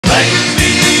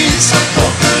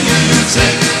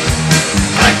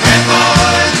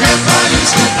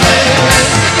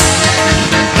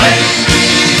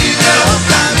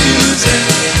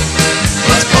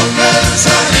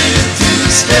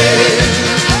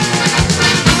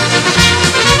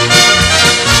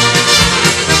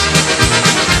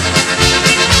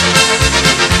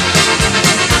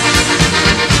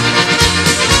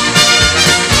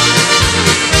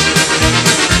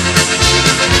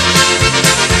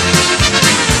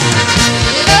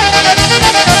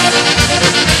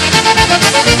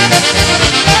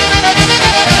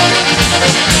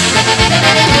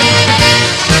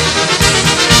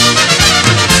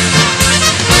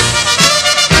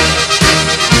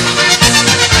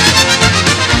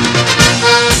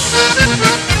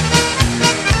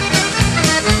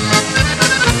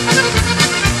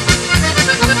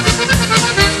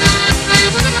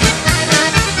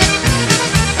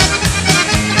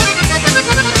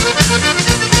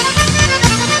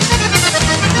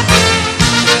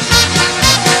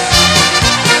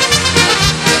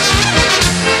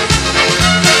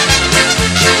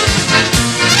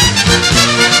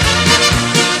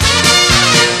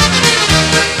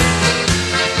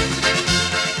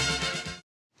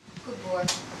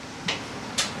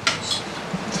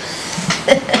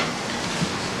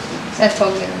That's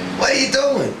totally. What are you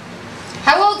doing?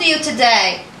 How old are you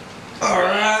today?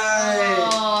 Alright.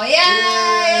 Oh,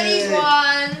 yeah, Eddie's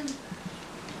won.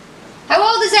 How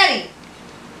old is Eddie?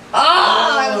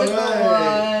 Oh, that was a good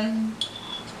one.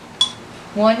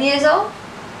 1 year old?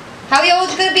 How old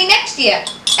is he going to be next year?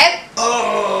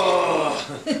 Oh!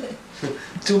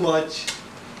 Too much.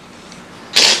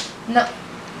 No.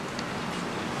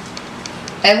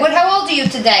 Edward, how old are you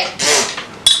today?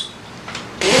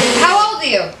 How old are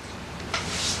you?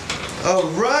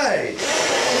 Alright.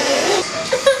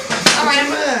 Alright, I'm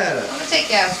matter? going to take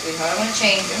you out, sweetheart. I'm going to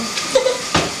change you.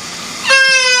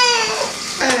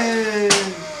 Hey.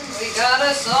 We got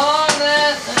a song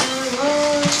that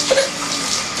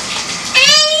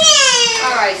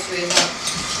Alright, sweetheart.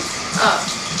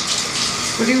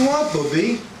 What do you want,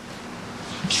 Bobby?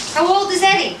 How old is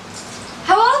Eddie?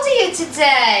 How old are you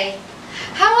today?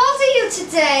 How old are you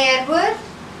today, Edward?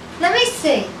 Let me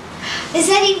see. Is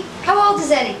Eddie, how old is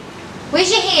Eddie? Where's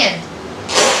your hand?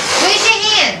 Where's your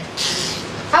hand?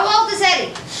 How old is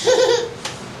Eddie?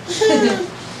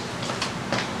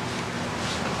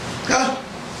 Huh?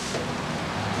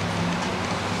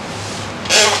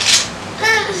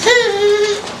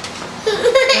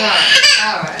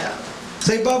 Alright.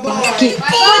 Say bye-bye.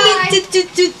 Bye-bye.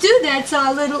 That's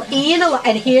our little animal.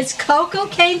 And here's Coco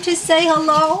came to say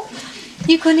hello.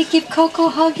 You gonna give Coco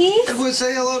huggies? Edward,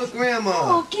 say hello to Grandma.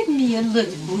 Oh, give me a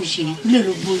little bougie,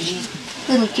 little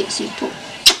kissy poo.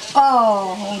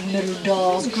 Oh, little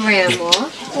dolls, Grandma.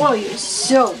 Oh, you're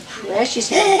so precious.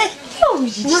 Oh,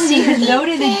 did you say hello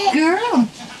to the girl?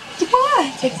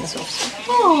 What? Take this off.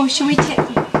 Oh, should we take?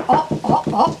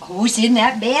 Oh, who's in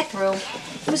that bathroom?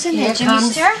 Who's in Here there, Jimmy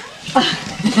comes- Stir?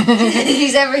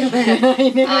 He's everywhere.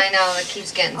 I know, it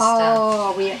keeps getting stuck.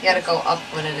 Oh, You gotta go up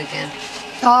with it again.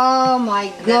 Oh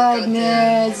my then go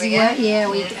goodness! through. Over again? Yeah,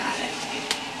 we got it.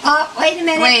 Oh, wait a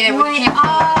minute! Wait, we can't-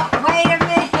 Oh, wait a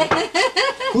minute!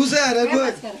 Who's that, Edward?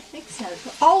 Grandma's gonna fix that.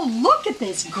 Oh, look at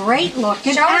this great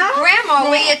looking Show outfit. Grandma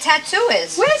where your tattoo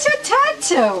is. Where's your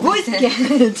tattoo? Who's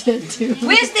getting a tattoo?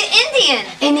 Where's the Indian?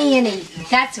 Innie.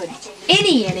 That's what it's.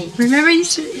 Innie. Remember,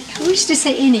 who used to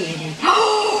say Innie?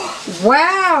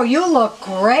 Wow, you look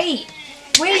great.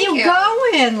 Where Thank you you.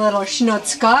 going, little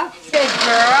schnutzka? Good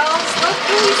girls. Look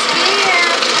who's here.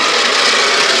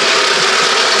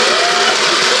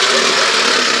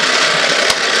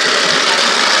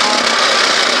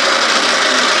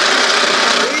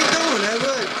 What are you doing,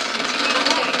 Edward?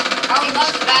 Oh, he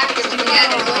loves vacuum.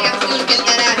 Yeah, all you have to do is get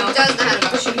that out. He does know how to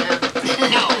push it now.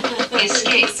 No, he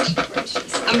escaped.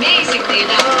 Amazingly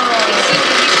enough,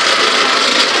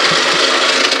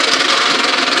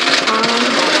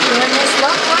 Goodness,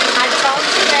 look what I told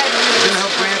you that. You're gonna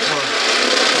help Grandpa.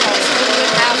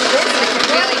 Now, this is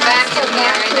really vacuum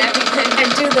here and everything.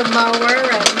 And do the mower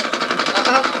and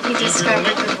oh, he just got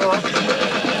the book.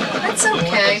 That's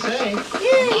okay.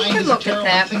 Yeah, you can look at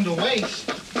that. Thing to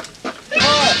waste.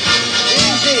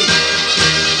 Easy.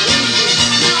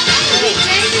 Hey,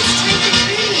 David's taking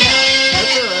video.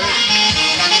 That's all right.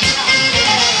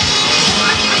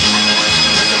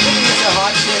 He's a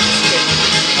hot shit.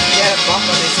 He had a bump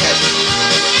on his head.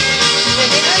 When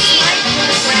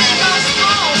he goes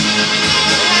home,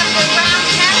 we have the round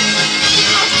hat. He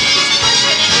keeps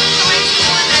pushing it. He finds the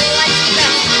one that he likes the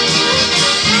best.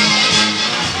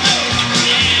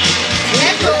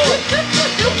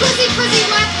 Do pussy monkey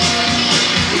for me.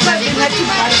 Pussy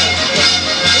monkey.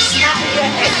 Snap your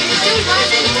head. Do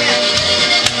pussy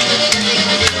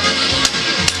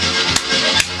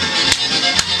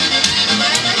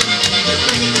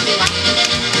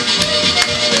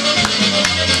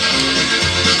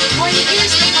Well, you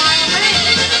use the violin.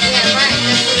 Yeah, right.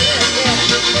 That's what it is. Yeah.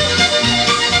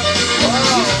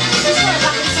 Whoa. This one is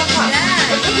up in some part.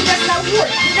 Yeah. You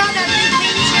know that big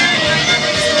green chair right under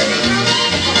his living room?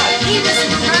 He was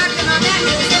rocking on that.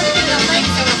 He was lifting the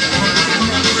legs of it.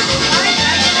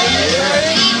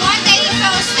 One day he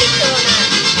fell asleep doing that.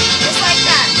 Just like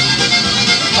that.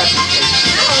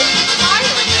 No, it's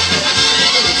violent.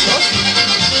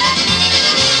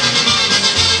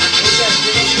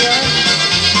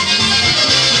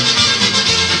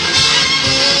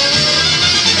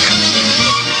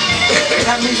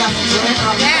 That means I'm enjoying it.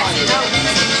 Yes, no.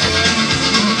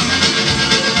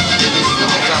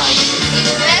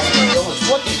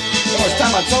 It was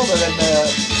time I told her that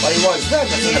what he was then.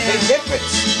 That's a big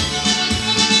difference.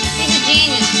 He's a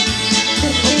genius.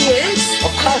 He is.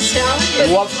 Of course.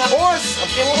 Well, of course. The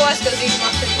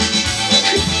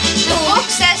book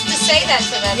says to say that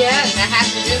to them. Yes. I have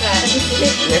to do that.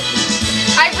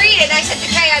 I read it. And I said,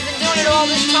 okay, I've been doing it all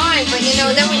this time. But you know,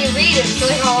 then when you read it, it's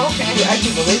like, oh, okay. You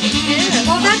actually believe it? Yeah.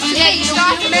 Well, that's the Yeah, thing. you You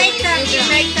start to make them, believe it, you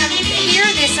yeah. make them hear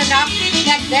this enough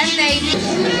that then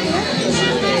they.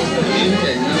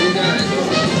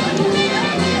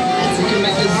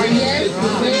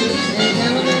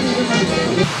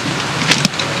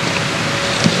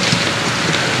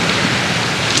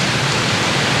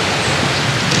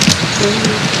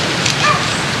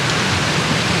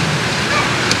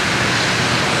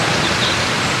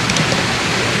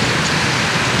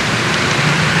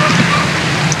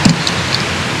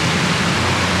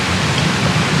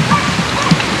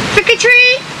 Trick or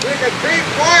treat. Trick or treat,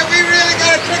 boy, we really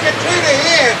got a trick or treater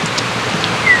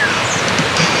here.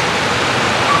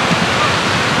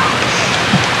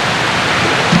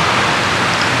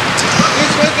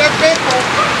 This was the people.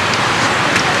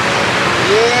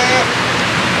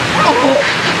 Yeah.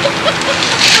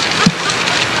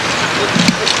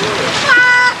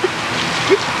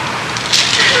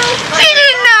 She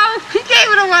didn't know. He gave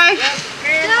it away.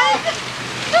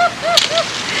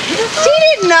 She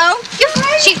didn't know.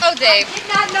 Oh, Dave. I did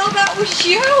not know that was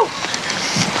you.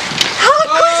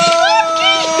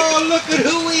 Oh, look at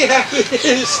who we have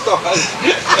in stars.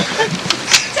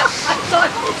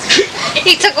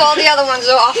 He took all the other ones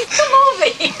off. Come over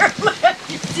here. Let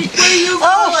me see. Where are you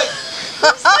going?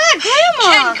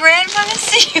 Can Grandma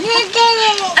see you?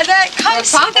 And that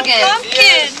comes with the pumpkin.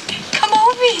 pumpkin. Come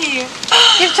over here.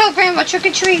 You've told Grandma trick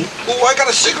or treat. Oh, I got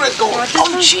a cigarette going.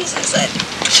 Oh, Jesus.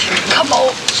 Come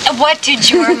on. What did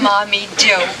your mommy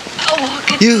do? Oh,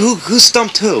 look at You who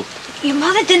stumped who? your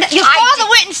mother didn't. Your father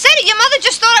went and said it. Your mother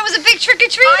just thought I was a big trick or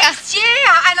treater.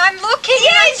 Yeah, and I'm looking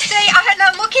and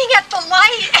I'm looking at the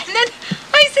light, and then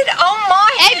I said, "Oh my!"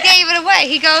 Ed gave it away.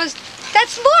 He goes,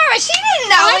 "That's Laura. She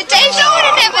didn't know it. Dave, she would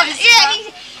have never. Yeah,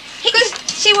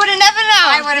 she would have never known.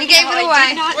 I would have He gave it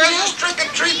away. Where's his trick or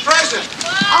treat present?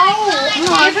 Oh,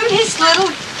 give him his little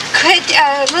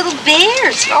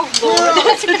bears. Oh Lord.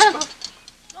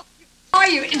 Are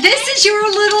you? This is your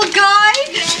little guy?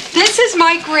 This is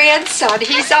my grandson.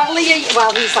 He's only he's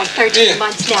like 13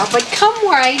 months now, but come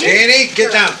right in. Annie,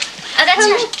 get down. Oh, that's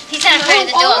her. He's not afraid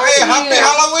of the dog. Hey, happy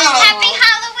Halloween. Happy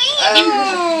Halloween!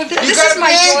 Oh, this got is a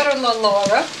my bag? daughter,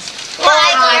 Laura.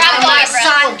 Hi, Laura. And my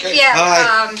son, Okay.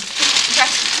 yeah, David.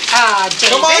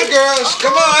 Come on, girls.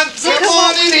 Come on. Come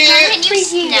on in here. Can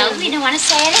you? No, we don't want to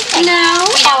say anything. No.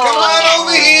 Come on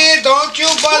over here. Don't you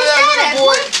bother that little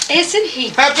boy. Isn't he?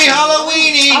 Happy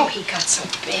Halloweeny. Oh, he got so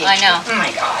big. I know. Oh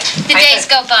my God. The days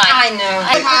go by. I know.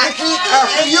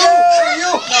 For you. For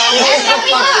you.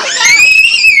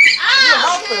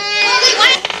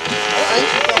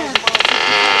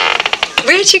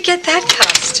 Where'd you get that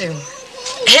costume?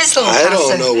 His little I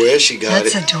costume. don't know where she got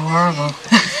That's it. adorable.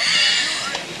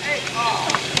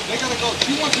 They gotta go.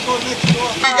 She wants to go next door.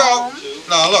 Here we go.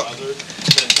 Now look.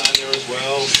 Spent time there as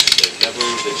well. They've never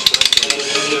expressed any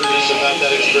negativeness about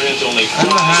that experience. Only I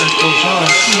don't know how it goes on.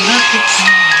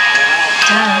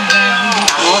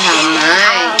 Oh, how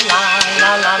nice.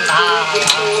 La la la.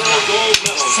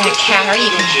 Is that carry?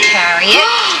 You can carry it.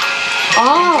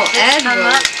 Oh,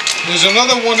 Edward. There's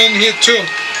another one in here too.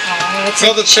 Oh, it's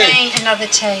Another a chain. tape. Another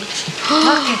tape.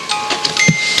 Look at.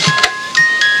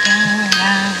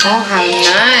 Oh, how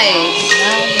nice.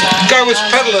 The guy was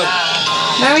peddling.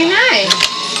 Very nice.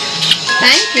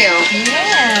 Thank you.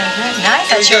 Yeah, very nice.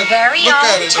 That's Look your very at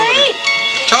own it over there. tape.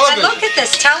 And Television. look at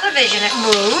this television. It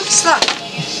moves. Look.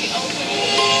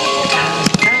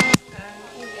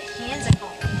 Hands are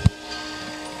going.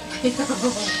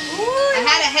 I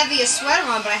had a heavier sweater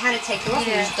on, but I had to take it off.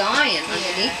 It was dying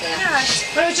underneath there.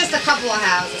 But it was just a couple of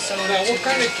houses, so. Now, what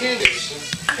kind of candy is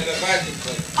in a vacuum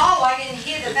cleaner? Oh, I didn't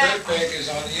hear The the back. bed bag is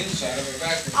on the inside of a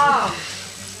vacuum Oh.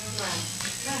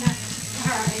 cleaner.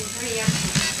 All right. What do you?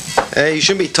 Hey, you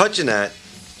shouldn't be touching that.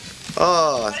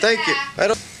 Oh, thank you. I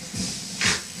don't.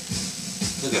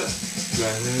 Look at her.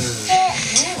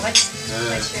 What's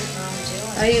your mom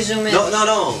doing? How do you zoom in? No.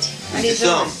 How do you It's zoom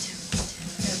in? dumb.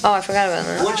 Oh, I forgot about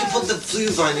Why that. don't you put the view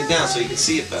finder down so you can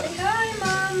see it better? Hi,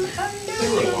 Mom. How you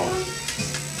doing?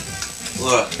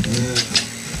 Laura.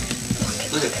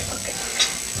 Look at that.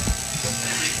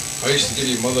 I used to give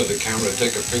your mother the camera to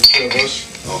take a picture of us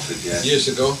Oh, forget. years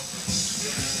ago.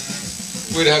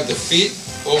 We'd have the feet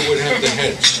or we'd have the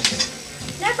heads.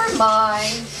 Never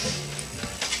mind.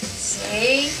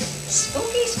 See?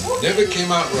 Spooky, spooky. Never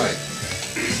came out right.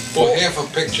 Or half a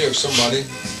picture of somebody.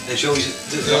 And she always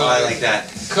do the eye like that.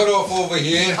 Cut off over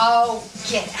here. Oh,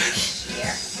 get out of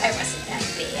here. I wasn't that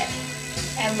bad.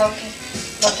 And look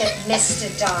at Mr.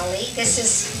 Dolly. This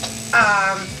is,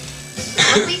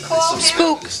 what do we call him?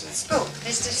 Spook. Spook.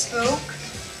 Mr. Spook.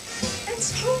 It's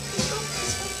spooky, spooky,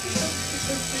 spooky.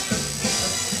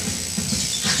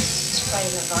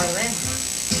 playing the violin.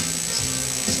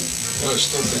 No,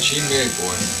 stuff that she made, boy.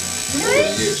 Over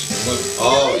the years. Her mother.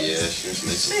 Oh, yeah, she was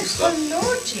making some stuff.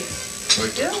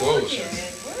 Like the clothes.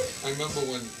 I remember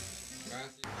when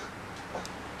Matthew...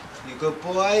 You good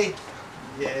boy?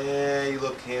 Yeah, you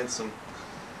look handsome.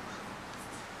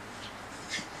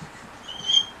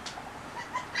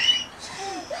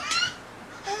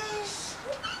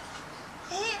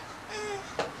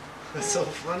 That's so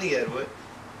funny, Edward.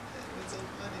 Edward's so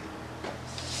funny.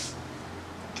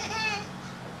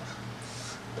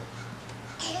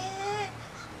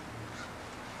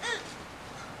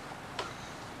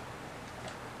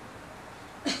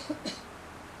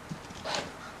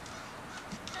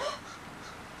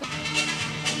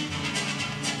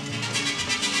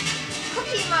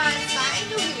 Cookie Monster, I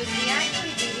knew he was here. I knew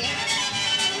he'd be here.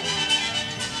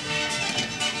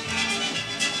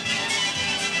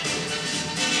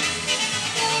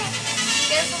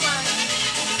 Careful, Mom.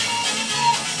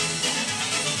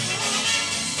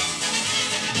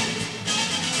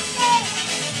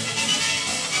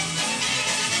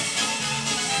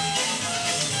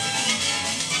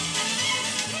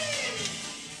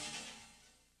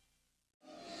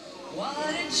 What a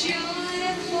joy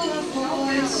for a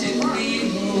boy to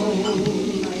behold.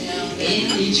 In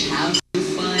each house you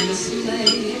find a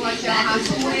sleigh that's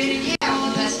waiting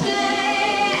for this day.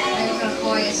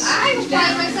 I was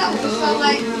by myself. It felt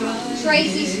like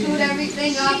Tracy screwed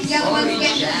everything up. The other one's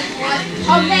getting one.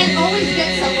 Oh, man, always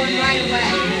get someone right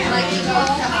away. Like he goes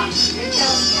to us. It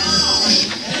tells you.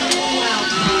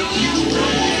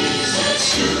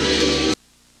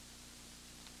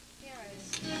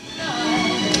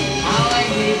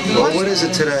 Well, what is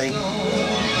it today?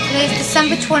 Today's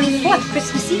December 24th,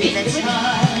 Christmas Eve. That's it.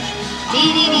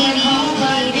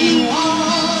 Dee-dee-dee-dee-dee-dee.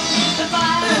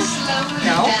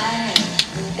 No.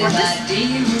 What's this?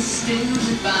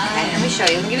 Okay, let me show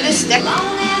you. Let me give you this stick.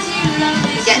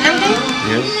 You getting them, Dave?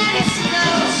 Yeah.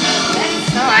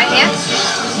 All right, here.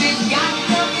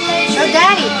 Show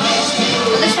Daddy.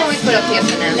 Well, this one we put up here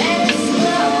for now.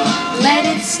 Let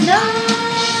it snow.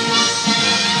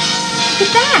 Look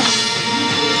at that.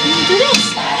 Do this.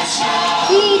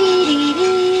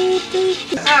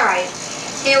 All right,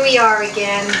 here we are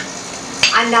again.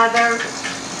 Another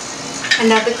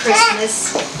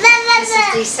Christmas. This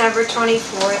is December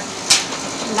 24th,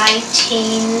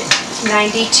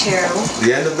 1992. The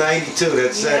end of 92,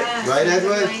 that's it. Right,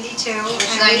 Edward? 92. Which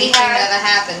 92 never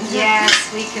happened. Yes,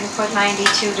 we can put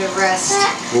 92 to rest.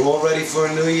 We're all ready for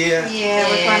a new year? Yeah,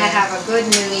 we're going to have a good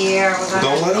new year.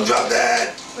 Don't let him drop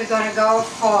that. We're going to go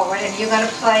forward, and you're going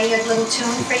to play a little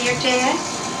tune for your dad?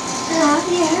 Yeah,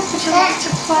 would you like to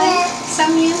play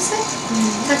some music?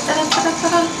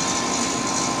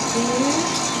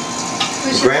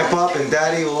 Grandpa and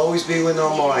Daddy will always be with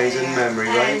our minds and memory,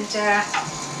 right? And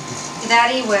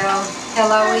Daddy will.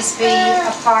 He'll always be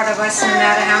a part of us, no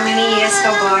matter how many years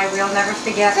go by. We'll never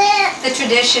forget the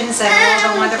traditions and all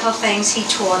the wonderful things he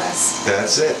taught us.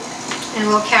 That's it. And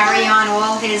we'll carry on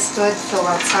all his good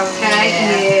thoughts,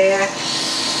 okay? Yeah.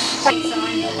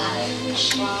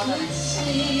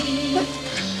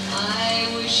 I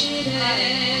wish it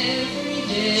every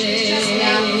day.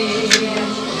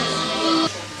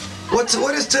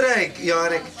 What is today,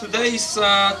 Yannick? Today is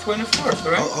 24th,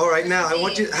 right? Oh, all right, now I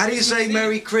want you. How do you say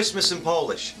Merry Christmas in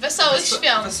Polish? Wesołych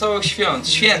świąt. Wesołych świąt.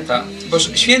 Święta.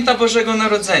 Święta Bożego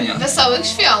Narodzenia. Wesołych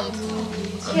świąt.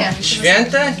 Yeah.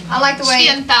 Święte? I like the way.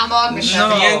 Święta mogę.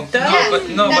 Święta?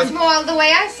 That's more the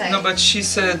way I say. No, but she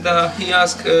said he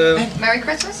asked. Merry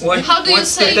Christmas. How do you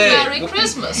say today? Merry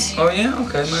Christmas? Oh yeah,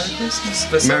 okay, Merry Christmas.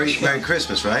 Merry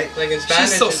Christmas, right? Like in Spanish.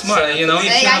 She's so smart, you know.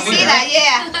 Hey, I see that.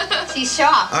 Yeah. She's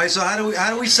sharp. All right, so how do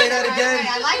we say that again?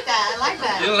 I like that. I like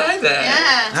that. You like that?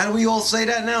 Yeah. How do we all say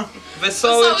that now?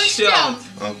 Wesołych świąt.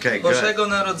 Okay, good. Bożego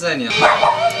Narodzenia.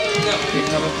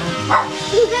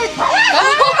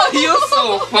 You're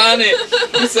so funny.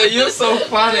 He said, you're so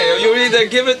funny. You either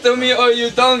give it to me or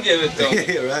you don't give it to me.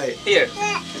 You're right. Here.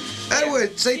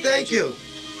 Edward, say thank you.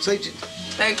 Say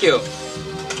thank you.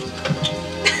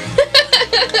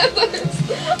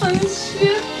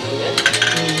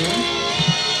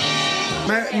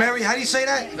 Mary, how do you say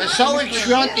that? Wesołych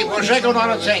świąt i Bożego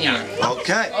Narodzenia.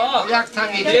 Okay. Oh, jak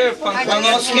tam idzie? Here, Pan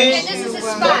Kwanowski.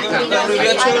 Dobry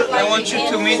wieczór. I want you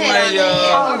to meet my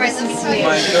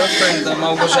girlfriend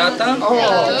Małgorzata.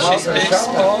 She speaks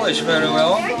Polish very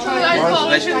well.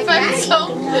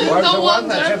 No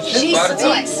wonder. And she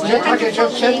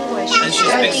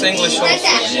speaks English also.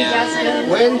 Yeah.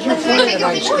 Where did you find a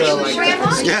nice girl like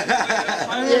that?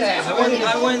 I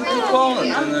went to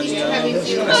Poland and then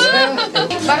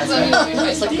Bardzo miło mi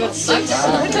Państwa.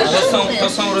 To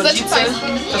są rodzice,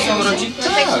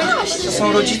 to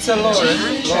są rodzice Laury.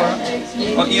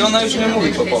 O, i ona już nie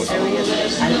mówi po polsku.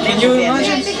 Can you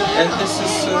imagine? And this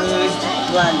is...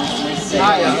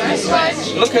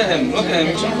 Look at him, look at him.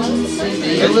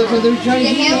 You live with him, Jay?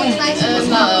 Your hair looks nice.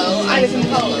 No, I live in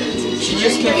Poland. She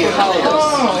just came for holidays.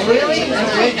 Oh, really?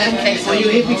 Okay, were you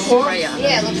here before? Yeah,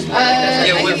 it looks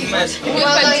Yeah, we've met.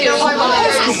 well, no, you know what?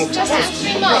 Just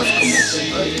 3 months.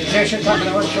 There's your talking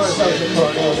about short social.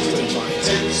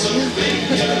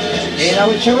 Do you know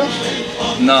what you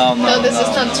No, No, this is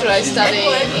not true. I study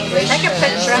English in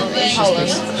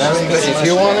Poland. Very good. If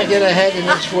you want to get ahead in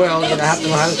this world, you have to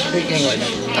know how to speak English.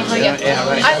 Yeah,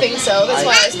 right. I think so. That's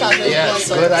why I started. Yeah,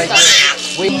 also good idea.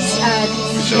 studying.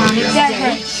 Mom and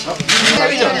Dad. How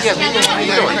you doing? Yeah, how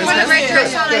you doing? What a great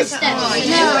dress. No, it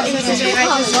was just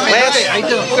Lance, how you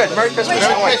doing? Good. Merry Christmas.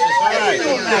 All right.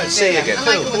 Good to see you again.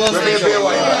 You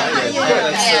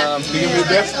give me a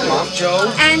beer? Mom,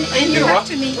 Joe? And you have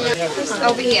to meet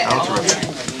over here.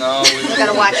 No, We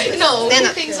gotta watch it. No, he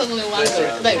thinks only one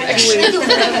direction.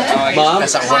 Mom?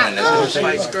 That's not running.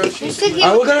 You sit here.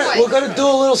 All right, we're gonna do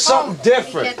a little something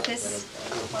different. Get this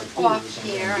off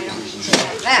here. I don't need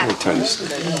that.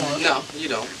 No, you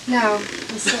don't. No,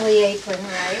 the silly apron,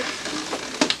 right?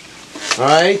 All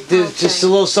right, just a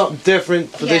little something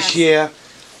different for Yes. this year,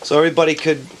 so everybody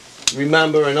could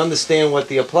remember and understand what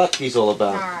the Aplucky's all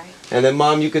about. All right. And then,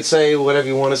 Mom, you could say whatever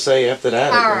you want to say after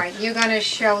that. All right, you're gonna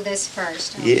show this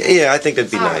first. Yeah, yeah, I think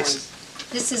that'd be All nice. right.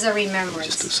 This is a remembrance.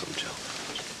 Just do some joke.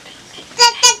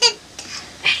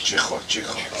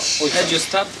 Hey, just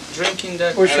stop drinking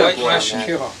that Which white one? Russian.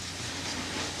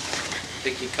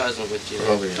 Take your cousin with you.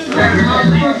 Now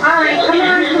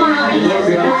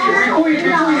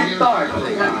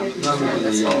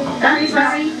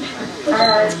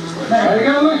you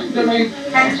gotta listen to me.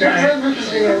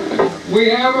 We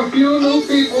have a few new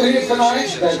people here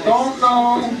tonight that don't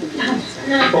know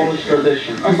Polish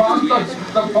tradition. About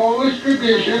the Polish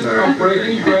tradition of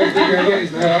breaking bread together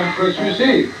on Christmas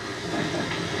Eve.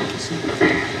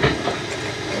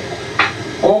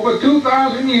 Over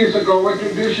 2,000 years ago, a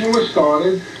tradition was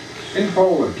started in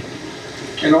Poland.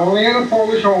 And only in a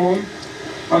Polish home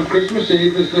on Christmas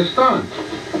Eve is this done.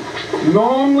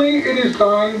 Normally it is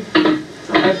done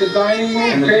at the dining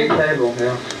room table,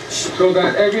 so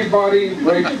that everybody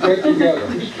breaks bread together.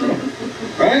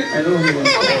 Right?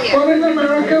 But in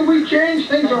America, we change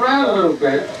things around a little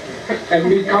bit and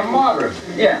become modern.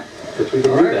 Yeah.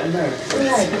 Right?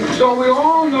 So we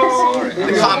all know.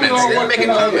 The comments. They're making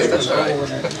comments. That's all right.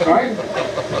 Right?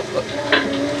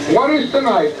 What is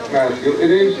tonight, Matthew? It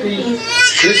is the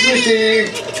Christmas Eve.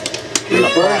 The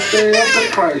birthday of the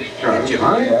Christ child,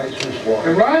 right?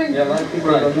 Right?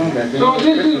 So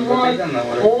this is what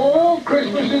all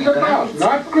Christmas is about.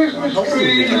 Not Christmas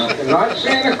trees, not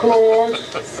Santa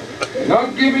Claus,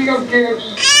 not giving of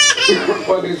gifts,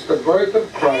 but it's the birth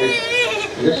of Christ.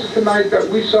 This is the night that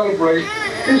we celebrate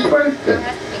his birthday.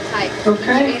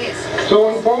 Okay? So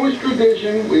in Polish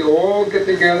tradition, we all get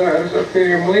together as a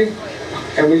family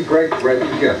and we break bread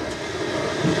together.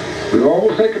 We all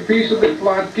take a piece of the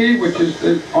platki, which is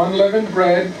the unleavened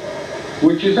bread,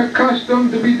 which is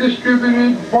accustomed to be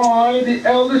distributed by the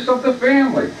eldest of the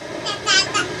family.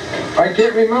 I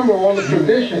can't remember all the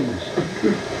traditions,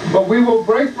 but we will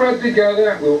break bread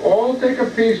together. We'll all take a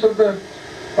piece of the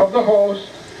host,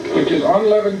 which is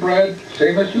unleavened bread,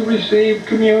 same as you receive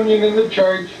communion in the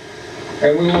church,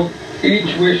 and we will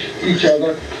each wish each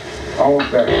other our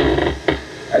best.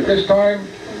 At this time,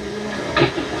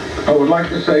 I would like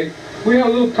to say, we had a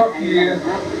little tough year,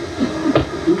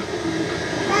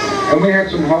 and we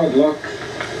had some hard luck,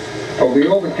 but we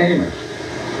overcame it,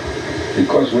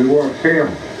 because we were a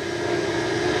family.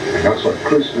 And that's what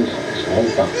Christmas is all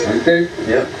about, right, Dave?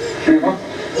 Yep. Shema?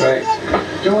 Right.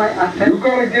 You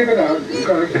gotta give it out. You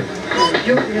gotta give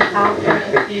it out.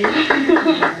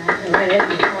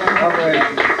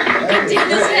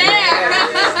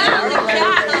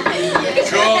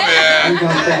 Cool, man.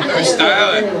 You're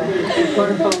styling.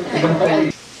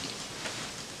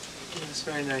 That's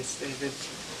very nice, David.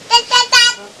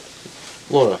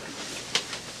 Laura.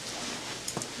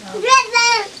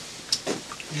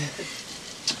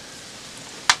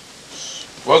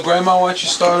 Well, Grandma, why don't you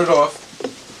start it off?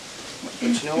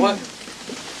 But you know what?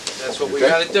 That's what we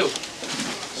gotta do.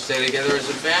 Stay together as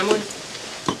a family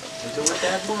and do what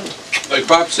Dad wanted. Like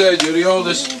Pop said, you're the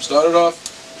oldest. Start it off.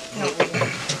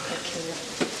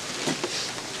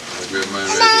 Yeah,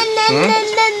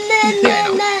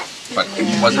 I know. But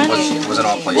it wasn't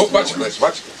all placed. Oh, watch it,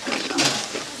 watch it.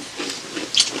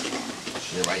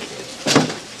 You're right,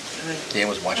 Dan. Dan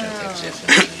was watching the things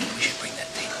yesterday. We should bring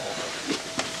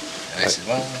And I said,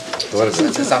 well,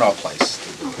 it's not our place.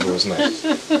 It was nice.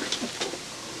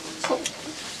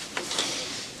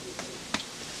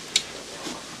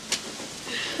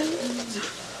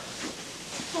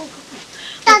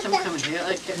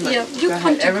 Yeah, you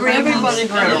come to grab everybody.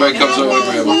 Everybody comes over and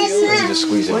grab them. Just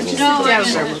squeeze it. No,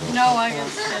 I can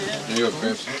say it. There you go,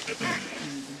 Gramps.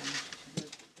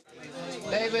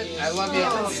 David, I love you. I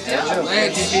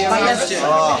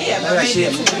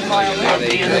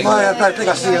think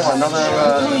I'll see you in another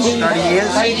 30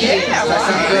 years.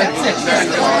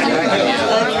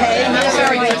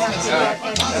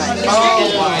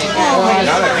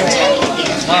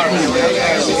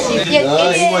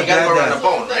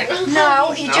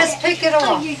 No, you just pick it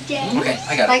off. Okay,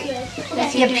 I got Like,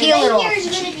 it. you peel it off.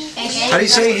 How do you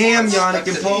say ham, Yannick,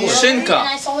 in Polish?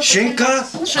 Szynka. Shinka?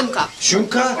 Szynka.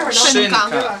 Shunka? Szynka.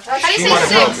 How do you say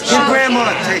sex? Your grandma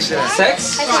tastes that.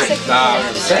 Sex?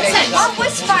 What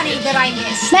was funny that I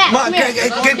missed?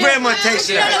 Get grandma taste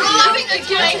that.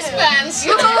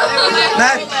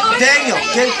 Matt, Daniel,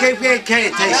 get Kay a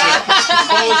taste that.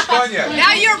 Polish cognac.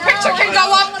 Now your picture can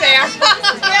go up there.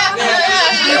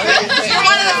 You're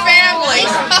one of the family.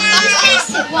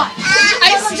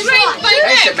 I straight my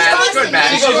Taste it, Matt. It's good,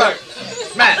 Matt.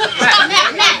 Matt.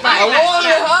 I want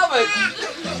to have it.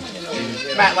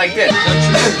 Matt, like this. Are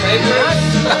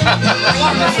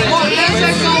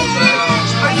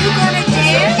you gonna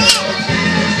dance?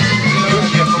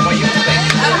 From what you think.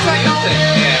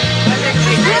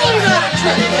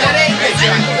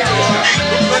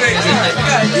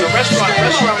 So restaurant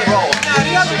roll. No,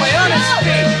 the other way, on his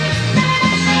feet.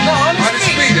 No, on his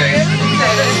feet.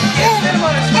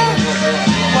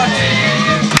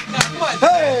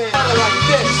 Hey!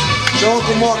 Show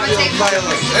Uncle Mark your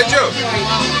violin. Hey, Joe.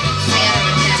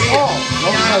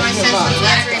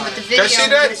 Can I see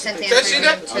that? Can I see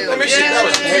that? Let me see. That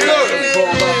was beautiful.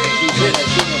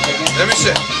 Let me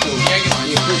see.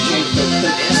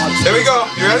 There we go.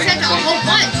 You I ready? sent a whole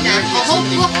bunch, a whole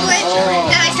booklet.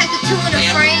 Then I sent the 2 in a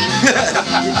frame.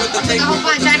 The whole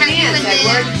bunch. I had you in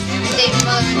there. David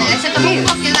Miller in there. I sent the whole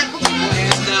book in that book. I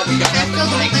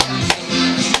filled the whole thing up.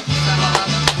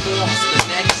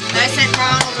 And I sent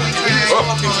Ronald a return. Oh,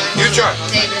 you try.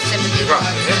 David a sympathy card.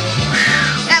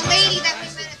 That lady that we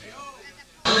met.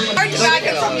 I got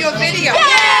it from your video.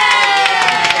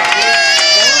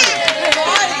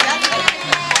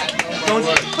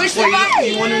 Push the button.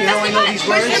 You wondering how I know these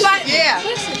words? Push the button. Yeah.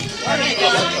 Push.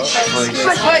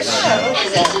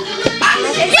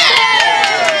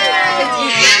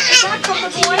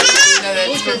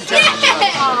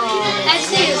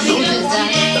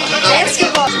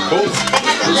 Basketball. Cool.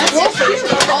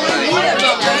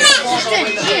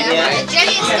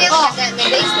 Jenny and Stanley have that in the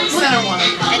basement.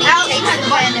 And he takes the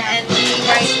pen and he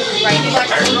writes.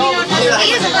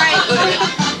 He is right.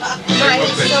 Right,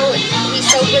 he's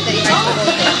so good that he writes the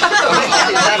whole thing.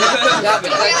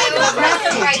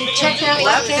 Check out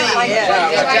lefty.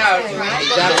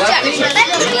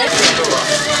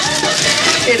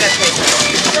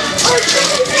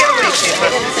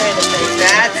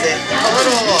 That's it. A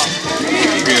little more.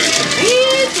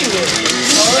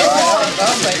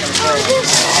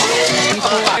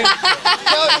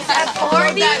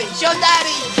 Show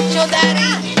daddy. Show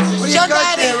daddy. What do you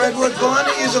got there, Redwood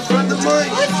Barney? He's a friend of mine.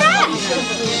 What's that?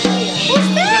 Who's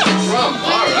that? From,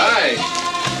 all right.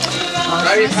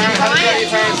 How do your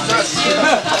parents dress?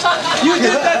 You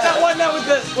did that one that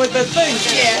with the thing.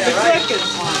 Yeah. The crickets.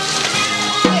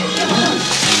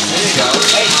 There you go.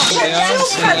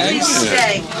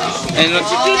 And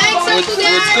what's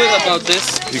good about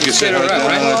this? You can say that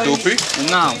doopy.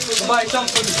 Now. Buy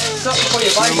something for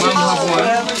your bike. Your mom have one.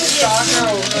 She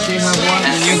have one.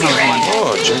 And you have one.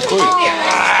 Oh, dziękuję.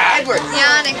 Edward.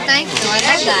 Yannick, thank you. I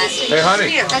love that. Hey, honey.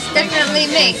 That's definitely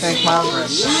me. Thank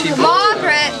Margaret.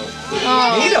 Margaret.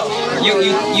 Oh.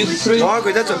 You three.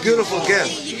 Margaret, that's a beautiful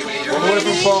gift. All the way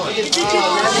from Poland.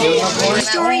 The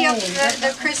story of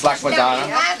the Christmas Black Madonna.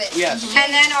 Yes.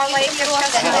 And then Our Lady of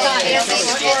the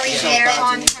story there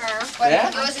on her.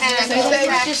 Yeah? And the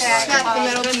fact that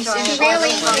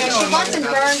really, she wasn't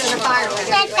burned in the fire.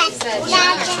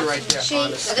 She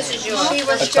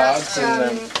was just,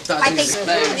 I think,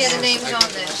 Yeah, the name's on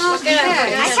there.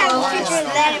 I have a picture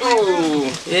of that. Oh,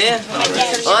 yeah.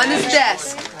 On his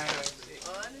desk.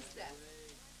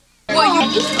 Well,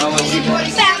 you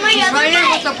found my other Right in leg.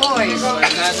 with the boys.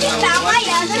 Found my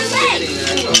other leg.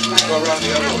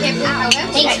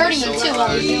 He's hurting you too.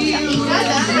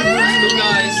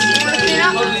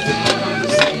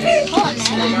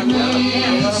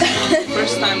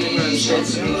 First time they were in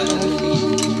States, I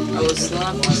was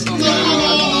laughing so much.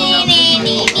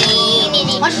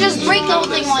 What's just break the whole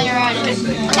thing while you're at it.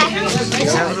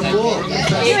 He's having a ball.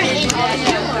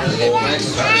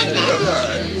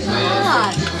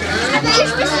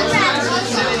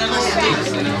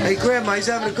 Hey, Grandma, he's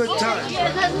having a good time.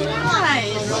 Yeah, that's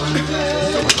nice.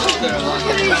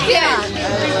 Yeah.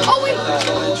 Oh, wait.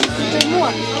 There's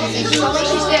more.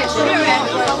 She's there. Look at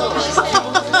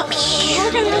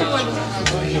that one.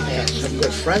 Some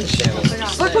good friends, Shannon.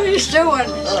 Look what he's doing.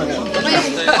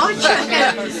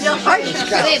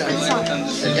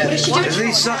 Is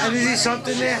he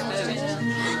something there?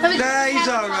 Nah, he's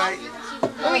all right.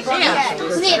 Wait, the cat.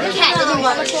 Wait.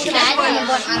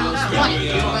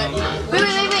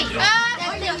 That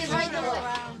thing is right there.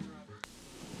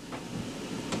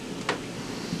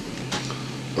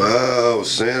 Wow,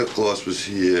 Santa Claus was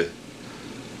here.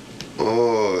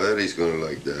 Oh, Eddie's gonna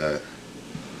like that.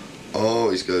 Oh,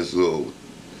 he's got his little,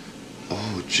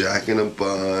 Jack in the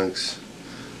Box,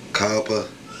 copper,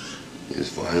 his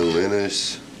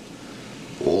violinist,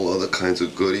 all other kinds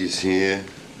of goodies here.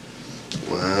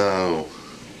 Wow.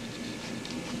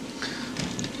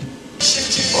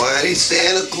 Oh, Eddie,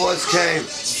 Santa Claus came.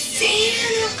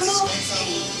 Santa Claus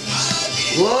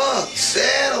came. Look,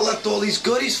 Santa left all these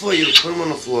goodies for you. Put them on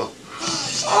the floor.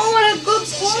 Oh, what a good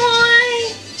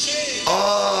boy.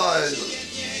 Oh.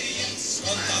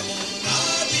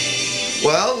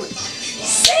 Well,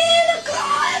 Santa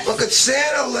Claus. Look at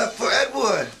Santa left for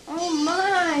Edward. Oh,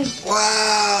 my.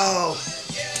 Wow.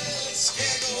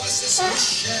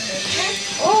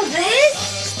 Oh, this?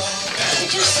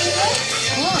 Did you see that?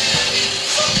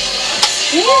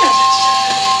 Yeah.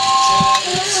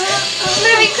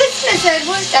 Merry Christmas,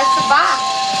 Edward. That's the box.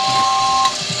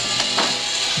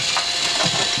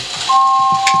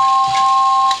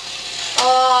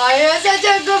 Oh, you're such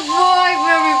a good boy for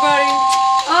everybody.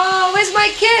 Oh, where's my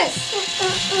kiss?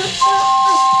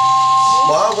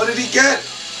 Mom, what did he get?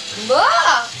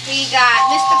 Look, he got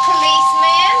Mr. Policeman.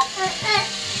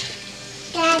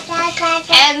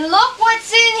 And look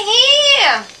what's in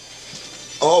here.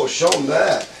 Oh, show him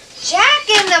that. Jack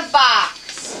in the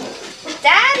box.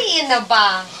 Daddy in the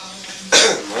box.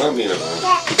 Mommy in a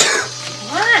box.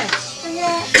 What?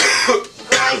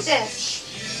 Go like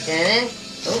this. Then,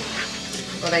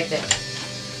 go like this.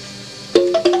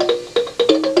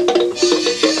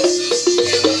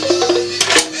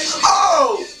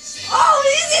 Oh! Oh,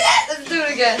 did you see that? Let's do it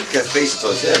again. Got face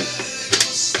towards him.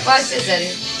 Watch this,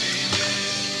 Eddie.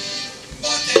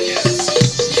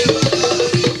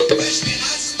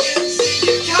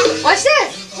 Watch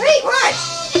this. Wait, watch.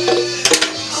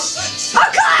 A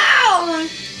clown!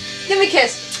 Give me a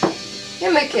kiss.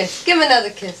 Give me a kiss. Give him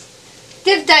another kiss.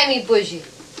 Give Dimey bougie.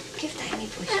 Give Dimey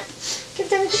bougie. Give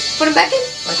Dimey bougie. Put him back in.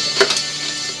 Watch it.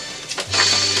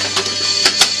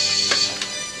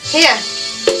 Here.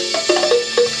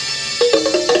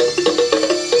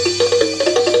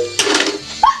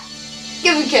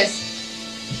 Give him a kiss.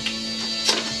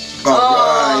 All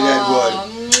right,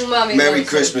 Edward. Mommy Merry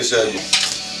Christmas, Edward.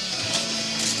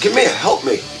 Come here, help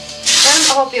me. Let him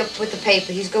help you with the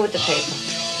paper. He's good with the paper.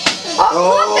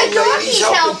 Oh, look, the ladies doggy's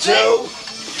helping too.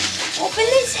 Open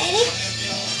this, Eddie.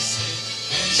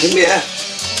 Come here.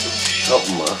 Help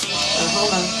him, Ma.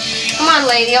 Hold on. Come on,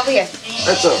 lady, over here.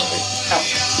 That's all right. Help.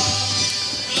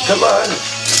 Come on.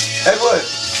 Edward.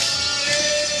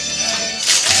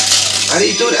 How do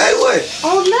you do it, Edward?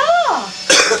 Oh, look.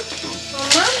 Oh,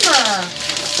 Mama.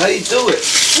 How do you do it?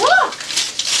 Look.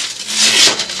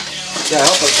 Yeah,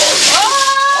 help us.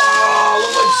 Oh,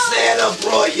 look what Santa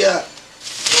brought you.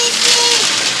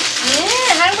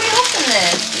 Yeah, how do we open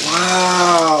this?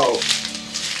 Wow.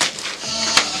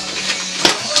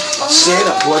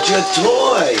 Santa brought you a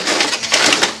toy.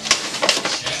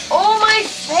 Oh, my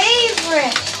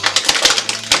favorite.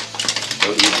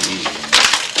 Don't eat these.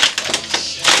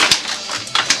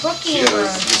 Cookie Yeah,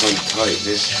 run. it's untight.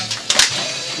 This.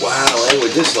 Wow,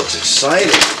 Edward, this looks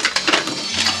exciting.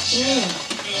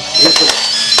 Here's the...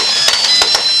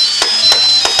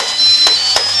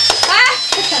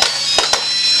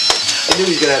 I knew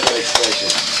he was gonna have that expression.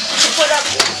 Put up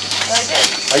like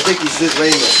this. I think he's this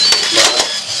Raymond.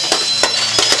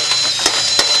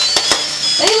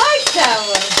 He likes that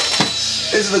one.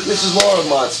 This is Laura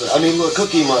Monster. I mean,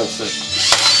 Cookie Monster.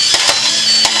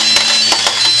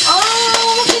 Oh,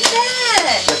 look at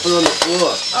that. I put it on the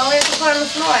floor. Oh, we have to put it on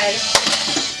the floor, Eddie.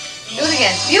 Do it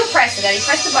again. You press it, Eddie.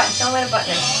 Press the button. Tell me where the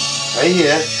button is. Right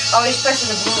here. Oh, he's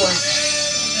pressing the blue one.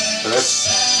 But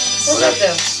that's... What's that do?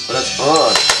 But that's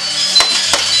on.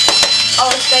 Oh,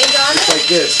 it stays on? It's like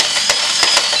this.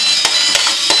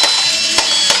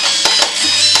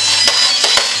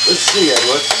 Let's see,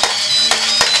 Edward.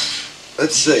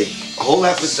 Let's see. Hold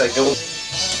that for a second.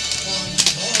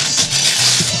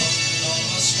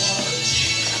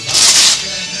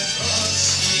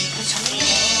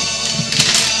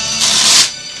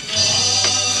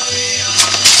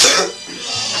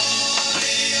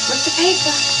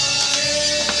 paper.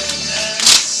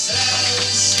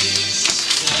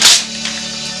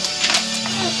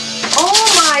 Oh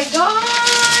my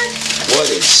God! What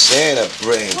did Santa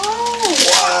bring? Oh,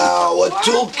 wow, a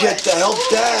toolkit to help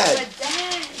Dad.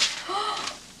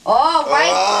 Oh,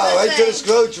 right. Oh, right to the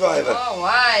screwdriver. All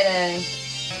right, Eddie.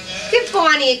 Give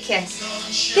Barney a kiss.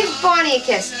 Give Barney a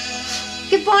kiss.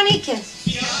 Give Barney a kiss.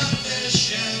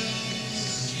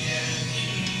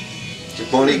 Did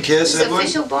Barney kiss, Is Edward?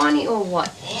 official Barney or what?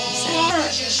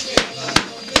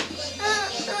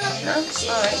 No?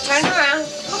 All right, turn around.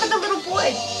 Look at the little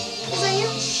boy. Is that you?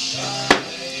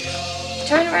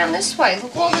 Turn around this way.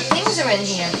 Look, all the things are in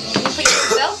here. You put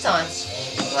your belt on.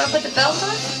 You want to put the belt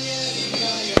on?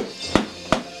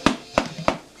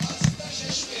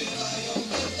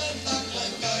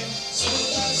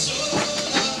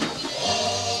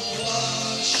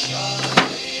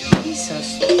 He's so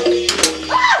stupid.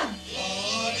 Ah!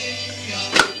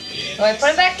 All right, put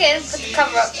it back in. Put the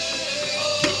cover up. Put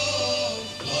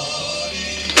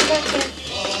it back in.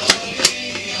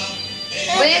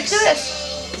 What do you do this?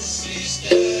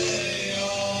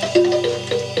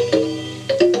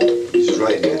 He's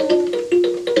right here.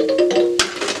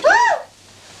 Woo!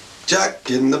 Jack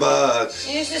in the box.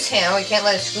 Use this hand. We can't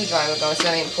let a screwdriver go. It's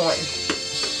very important.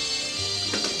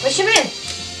 Push him in.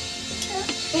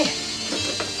 Here.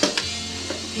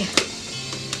 Here.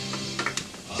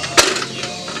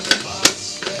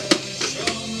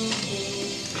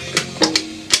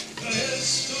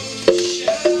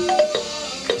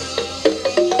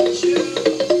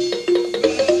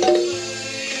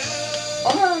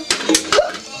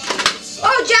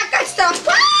 Oh, Jack got stuff.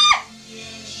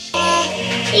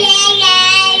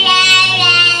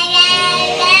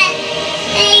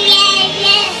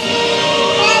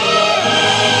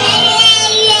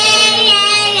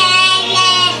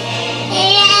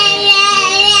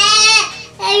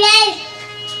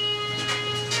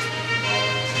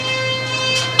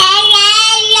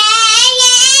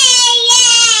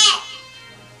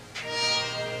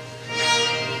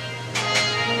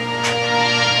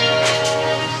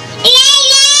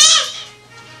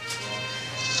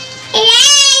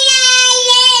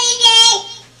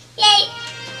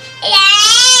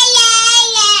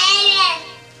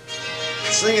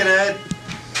 Sing it, Ed.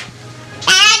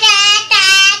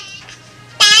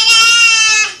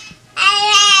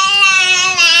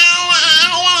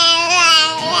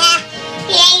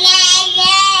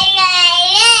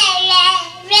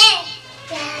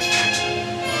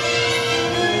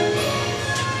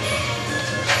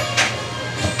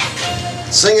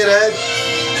 Sing it, Ed.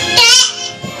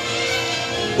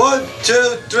 1,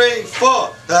 2, 3, 4.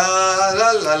 La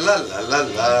la la la la la la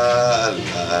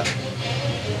la.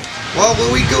 Well,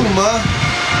 where we go, Ma?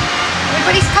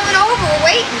 Everybody's coming over. We're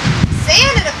waiting.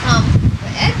 Santa to come. For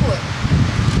Edward.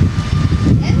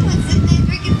 Edward's sitting there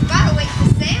drinking his bottle waiting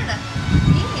for Santa.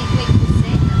 He ain't waiting for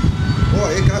Santa.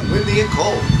 Boy, it got windy and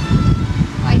cold.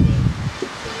 I did.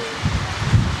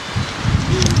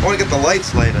 I want to get the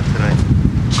lights later tonight.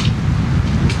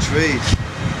 The trees.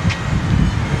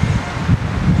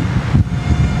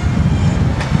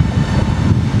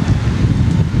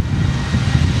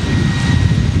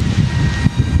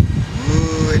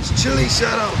 It's chilly,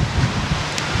 Shadow.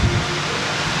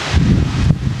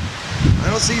 I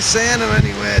don't see Santa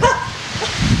anywhere. Let's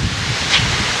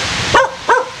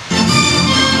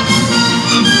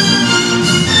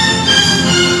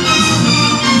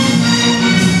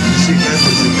see if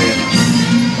Edward's in there.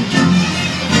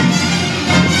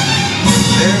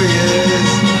 There he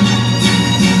is.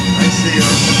 I see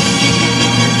him.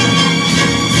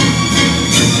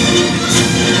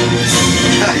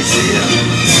 I see him.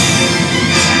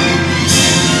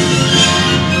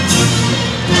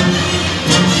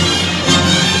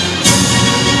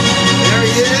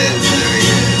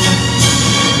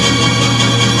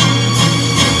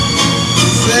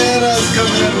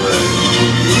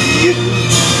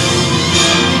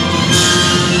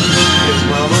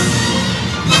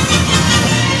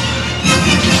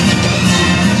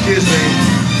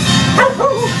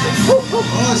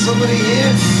 Oh, somebody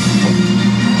here?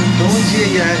 No one's here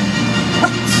yet.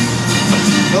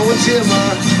 No one's here,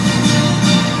 Ma.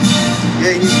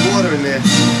 Yeah, he needs water in there.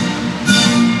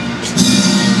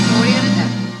 What are you gonna do?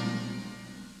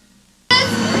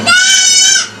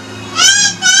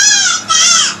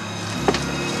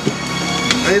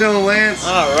 How you doing, Lance?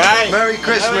 All right. Merry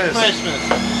Christmas. Merry Christmas.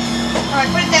 All right,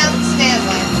 put it down the stairs,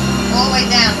 Lance. All the way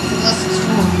down, unless it's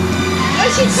full.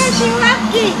 Cushy, cushy,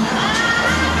 rocky.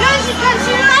 Cushy,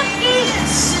 cushy, rocky.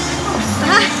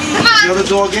 Come on. You know the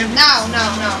dog in? No, no,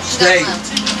 no. She Stay.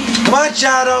 doesn't Come on,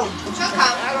 Shadow. know. She'll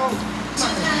come. Come on.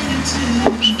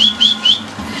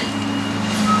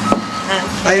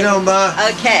 How you doing, Ma?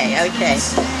 Okay. Merry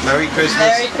Christmas.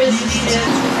 Merry Christmas, kid.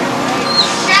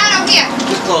 Shadow here.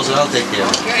 Just close it. I'll take care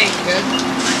of it. Okay, good.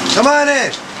 Come on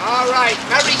in. All right.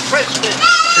 Merry Christmas.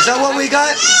 Is that what we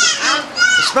got?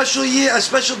 A special year, a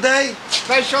special day?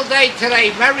 Special day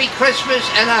today. Merry Christmas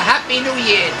and a Happy New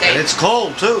Year day. And it's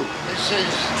cold, too. This is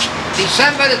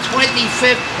December the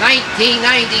 25th,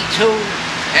 1992.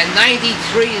 And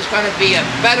 93 is going to be a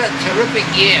better, terrific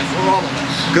year for all of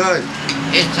us. Good.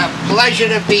 It's a pleasure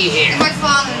to be here. What's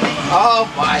wrong with me? Oh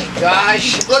my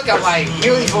gosh. Look at my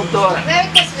beautiful daughter.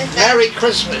 Merry Christmas, Dad. Merry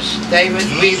Christmas, David.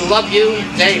 We love you,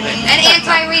 David. And Aunt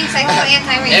Irene. Say hello, Aunt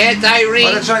Irene. Aunt Irene.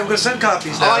 Oh, that's right. We're going to send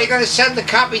copies now. Oh, you're going to send the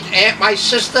copy to Aunt, my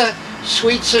sister,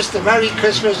 sweet sister. Merry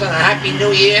Christmas and a Happy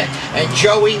New Year. And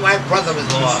Joey, my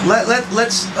brother-in-law.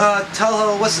 Let's tell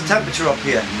her what's the temperature up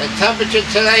here. The temperature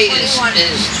today is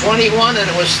 21 and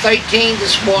it was 13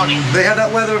 this morning. They have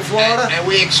that weather in Florida? And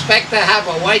we expect to have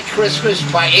a white Christmas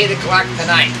by 8 o'clock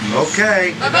tonight.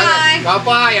 Okay. Bye-bye.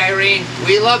 Bye-bye, Irene.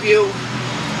 We love you.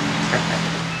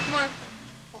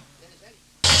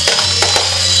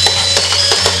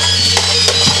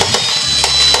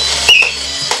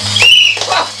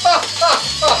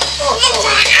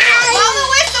 Blow the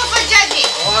whistle for Judgy.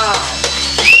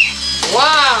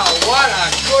 Wow, what a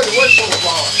good whistle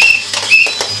blower.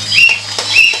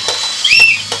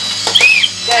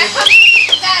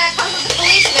 That comes with the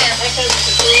policeman.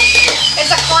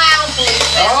 It's a clown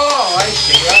policeman. Oh, I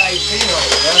see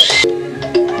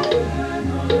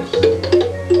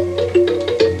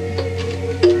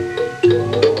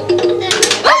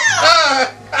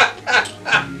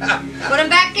Put him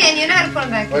back in. You know how to put him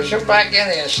back in. Push him back in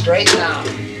there, straight down.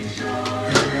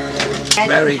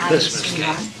 Merry Christmas, kid.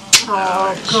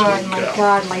 Oh, good, my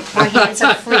God, my poor hands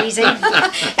are freezing.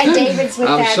 And David's with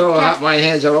I'm that so hot, my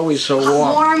hands are always so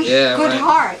warm. warm, Yeah, good right.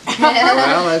 heart.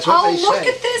 Well, that's what Oh, they look say.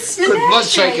 at this Good blood menagerie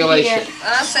circulation.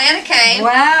 here. Santa came.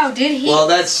 Wow, did he Well,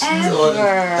 that's ever?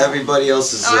 everybody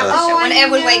else's. Oh, when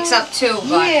Edward wakes up too,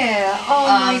 but Yeah, oh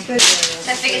my goodness.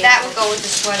 I figured that would go with the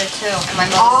sweater too, and my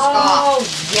mother's scarf. Oh,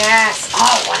 yes.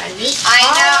 Oh, what a neat I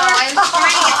know. I'm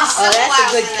trying to get the silk that's a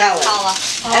out good in that color. color.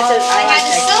 That's a, I had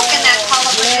the like silk in that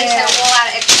color, but they said wool out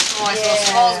of extra small, so the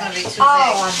small's gonna be too big.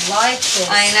 Oh, I like this.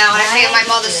 I know. And I figured my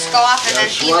mother's scarf, and then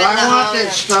That's even what I the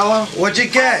wanted, Stella. What'd you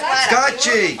get?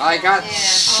 Scotchy. I got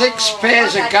 6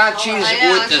 pairs of gotchis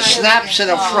with the snaps in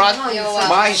the front,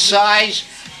 my size,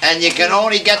 and you can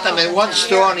only get them in one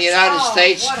store in the United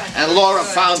States, and Laura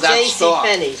found that store.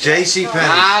 J.C. Penney.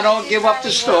 I don't give up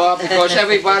the store because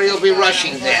everybody will be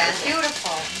rushing there. Beautiful.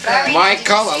 My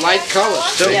color, light colors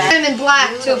too. I had them in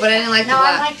black too, but I didn't like the No,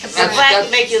 I black. like the The black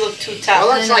would make you look too tough.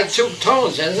 Well, that's like 2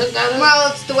 tones, isn't it? Well,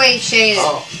 it's the way it's shaded.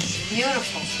 Oh.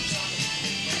 Beautiful.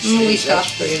 Movie stuff.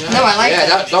 That's pretty nice. No, I like yeah,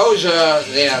 that. those are,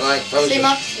 yeah, I like those. See, are-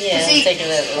 Mom? Yeah, See, take a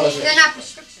little. those are- they're not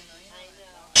prescription.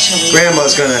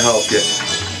 Grandma's gonna help you.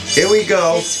 Here we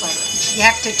go. This way. You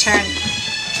have to turn.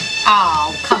 Oh,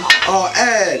 come on. Oh,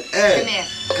 Ed, Come here.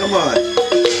 come on.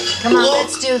 Come on,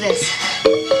 let's do this.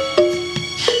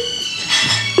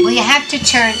 Well, you have to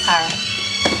turn. All right.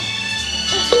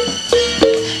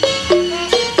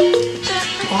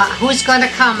 Well, who's going to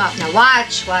come up now?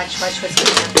 Watch what's going to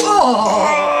happen.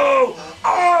 Oh,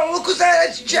 look who's that?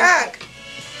 It's Jack.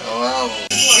 Hello.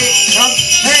 Here comes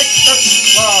Santa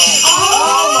Claus.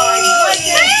 Oh, my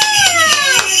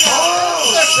goodness.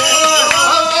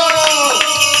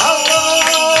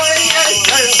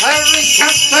 Harry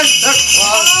comes Santa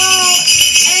Claus.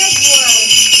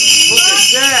 Look at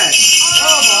that.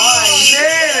 Oh, my.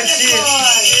 Santa's here.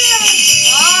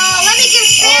 Oh, let me give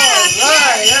Santa.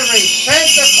 Right, every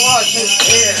Santa Claus is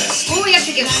here. Oh, we have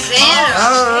to give Santa.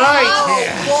 All right, Oh,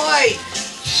 here. boy.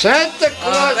 Santa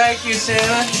Claus. Thank you,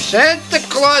 Santa. Santa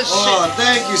Claus. Oh,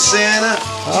 thank you, Santa.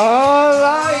 All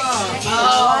right. Oh,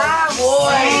 All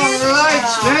right,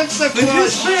 Santa Claus. Look at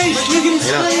his face.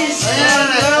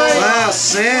 Wow,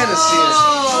 Santa's here.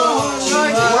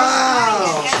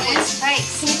 Wow. It's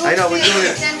face. I know, we're doing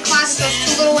it. Santa Claus, those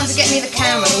 2 little ones that get me the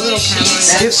camera, the little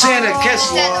camera. Give Santa a kiss,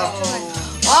 Laura.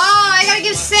 Oh, I gotta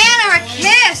give Santa a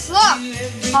kiss. Look.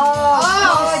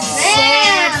 Oh,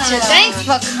 Santa. Thanks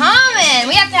for coming.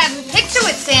 We have to have a picture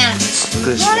with Santa.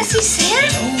 Good. You wanna see Santa?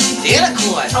 Santa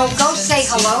Claus. Oh, go say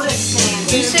hello to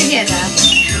Santa. You sit here, Dad.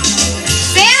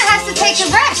 Santa has to take a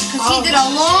rest because he did a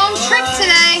long trip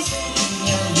today.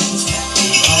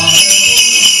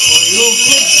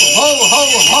 Ho, ho,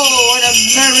 ho, and a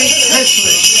Merry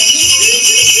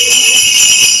Christmas.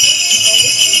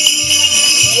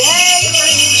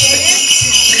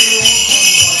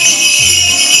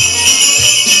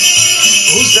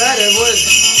 Who's that, Edward?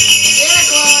 Santa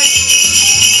Claus.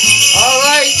 All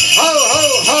right, ho, ho,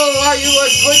 ho, are you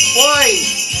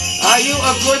Are you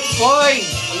a good boy?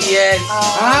 Yes.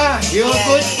 Huh? You a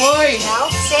good boy?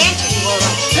 Now, Santa, you were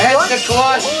Santa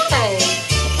Claus.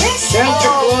 Santa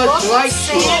Claus likes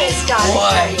you. Santa's got it.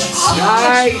 Boy.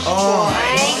 Nice boy.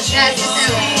 Santa.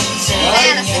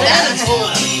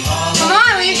 Come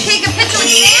on, will you take a picture with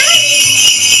Santa?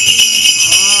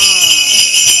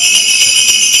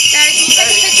 Gary, can you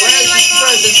take a picture with me, my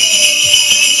phone?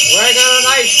 We got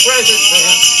a nice present for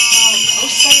him. Oh,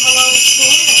 say hello to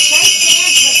Santa. Shake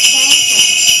hands with Santa.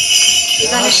 You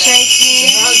gonna shake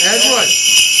hands? Edward,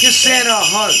 give Santa a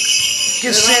hug.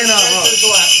 Give Santa a hug.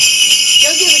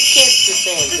 Don't give a kiss to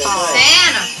Santa.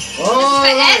 Santa. This is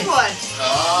for Edward.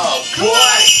 Oh, Come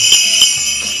on.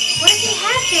 What does he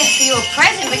have there for you? A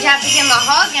present, but you have to give him a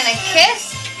hug and a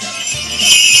kiss?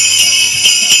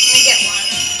 Let me get one.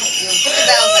 Put the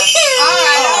bells up. All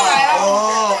right.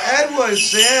 Oh, Edward,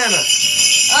 Santa.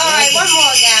 All right, one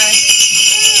more, Gary.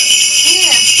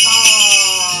 Here.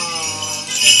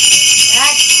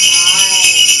 That's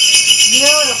nice.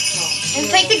 Beautiful. And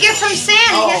take the gift from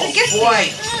Santa. Here's a gift for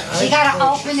you. You gotta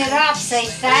open it up. Say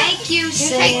thank you, You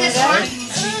Santa. take this one.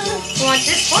 You want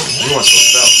this one? He wants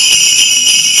those bells.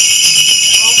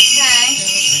 Okay.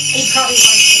 He probably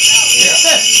wants to go. Yeah.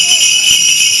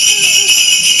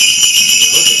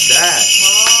 Look at that.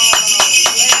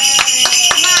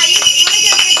 Ma, let me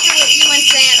get a picture with you and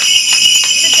Santa.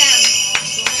 Sit down.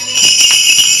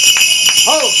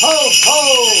 Ho, ho, ho!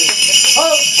 Ho,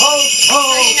 ho, ho! So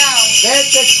you know.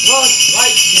 Santa Claus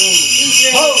likes you.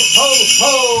 Ho, ho,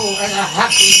 ho! And a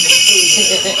happy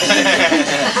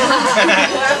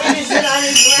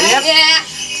Yep. Yeah.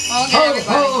 Okay, Ho, everybody.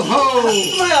 ho, ho!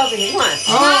 Come on over here, come on.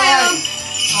 Smile.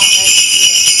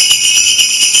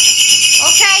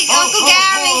 Okay, Uncle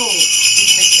Gary.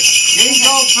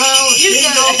 Jingle bells,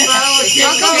 jingle bells,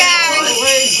 Uncle Gary.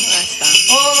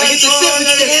 I get to sit with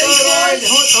Santa.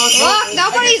 Look,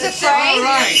 nobody's afraid.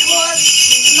 All right.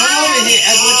 Come over here,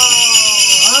 Edward.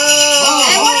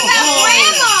 And what about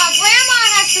Grandma? Grandma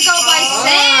has to go by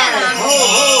Santa.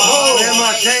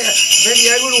 Grandma,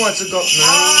 maybe Edward wants to go.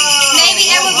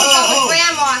 Maybe Edward will go with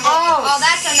Grandma. Oh,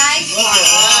 that's a nice one.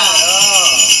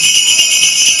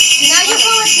 Now you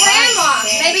go with Grandma.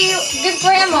 Maybe you give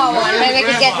Grandma one. Maybe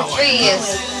we could get the 3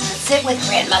 years. Sit with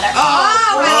grandmother.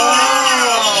 Oh,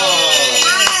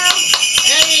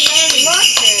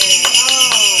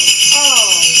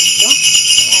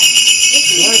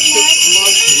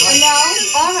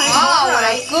 Oh, what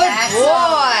a good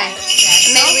boy.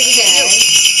 And maybe we can get you.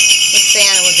 With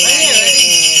Santa would be nice.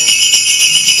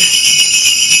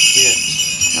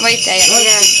 Right there.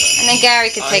 Yeah. And then Gary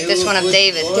could take this one of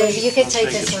David. David, you can take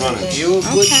this one. You a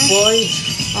good boy?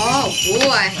 Oh,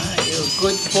 boy. You a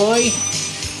good boy?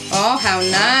 Oh, how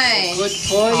nice. Good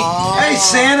boy? Hey,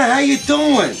 Santa, how you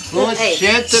doing? Good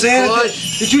Santa Santa,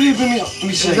 Claus. did you bring me? Let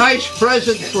me see. A nice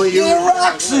present for you. There are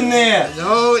rocks in there.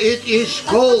 No, it is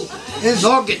gold. It's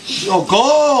nuggets. Oh,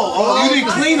 gold. Oh, you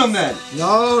didn't clean them then.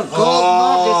 No,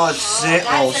 gold nuggets. Santa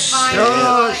Claus.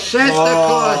 Oh,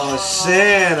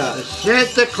 Santa.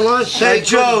 Santa Claus. Hey,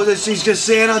 Joe, he's gonna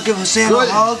Santa. Give Santa a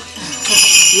hug.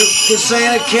 Give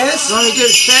Santa a kiss. Gonna give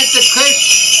Santa a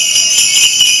kiss.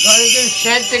 Gonna give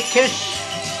Santa a kiss.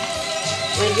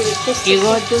 You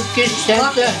want to kiss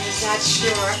Santa? Not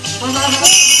sure.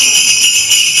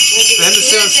 Santa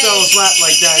still slap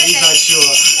like that. He's not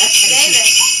sure. David.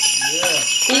 Yeah.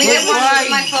 Let me get one with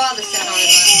my father sitting on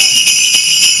his lap.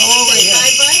 Come over here.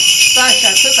 Sasha,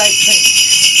 took I think.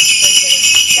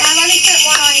 Dad, let me put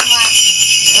one on your lap.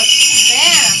 Yep.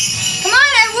 There. Come on,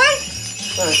 Edward.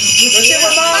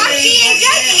 Archie and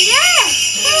Jackie, yeah.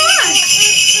 Come on.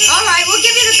 All right, we'll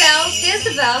give you the bells. Here's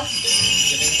the bells.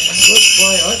 Good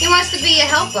boy. He wants to be your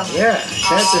helper. Yeah,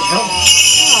 Santa's helper.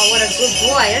 Oh, what a good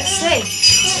boy. Let's see.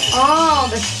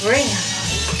 Oh, the tree.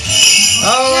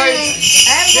 All right.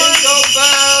 Edward. Jingle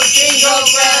bells, jingle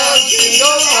bells,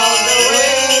 jingle all the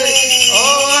way.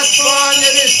 Oh, what fun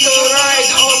it is to ride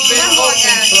open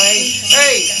sleigh.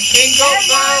 Hey, jingle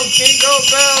bells, jingle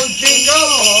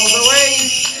all the way.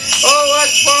 Oh,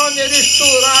 what fun it is to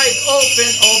ride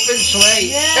open sleigh.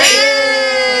 Hey.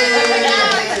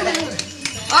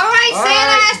 All right,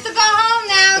 Santa has to go home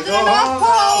now to the North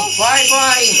Pole.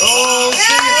 Bye-bye. Oh,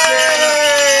 see you, Santa.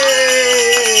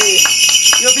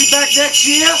 You'll be back next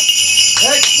year?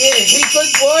 Next year. He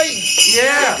good boy.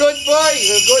 Yeah. He good boy.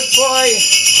 A good boy.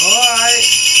 All right.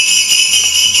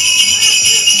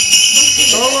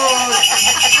 So long.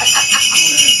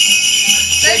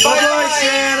 Say Bye-bye,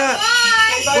 Santa.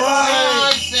 Bye.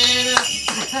 Bye, Santa.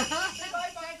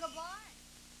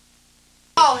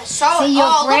 Oh, so See, your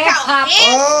look grandpa, how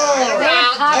handsome.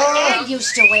 Grandpa Ed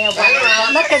used to wear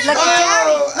one. Look at Daddy.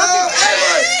 Oh,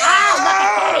 Edward. Oh, look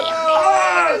at Daddy.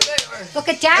 Look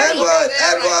at Daddy. Edward!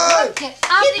 Edward! Look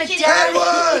up at Daddy.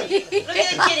 Look at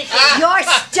the kitty cat. You're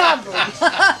stubborn.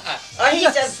 Oh,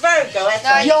 he's a Virgo. That's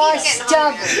why. You're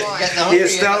stubborn. Here,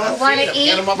 Stella? Want to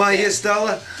eat? Come on, here,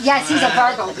 Stella? Yes, he's a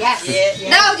Virgo. Yes. Yeah.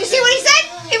 No, did you see what he said?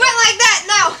 He went like that.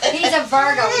 No. He's a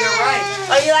Virgo. You're right.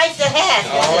 Oh, you like the hat?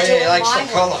 Oh, yeah, he likes the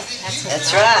color.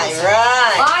 That's right,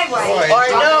 right. My way.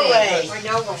 Or no way. Or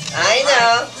no way. I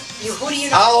know. Who do you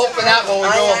know? I'll open that when we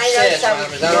go I know upstairs, some Mom.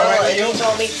 Is that all right with you? He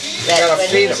told me that gotta when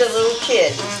feed he was him. a little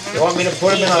kid, You want me to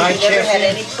put him in a high he chair? never had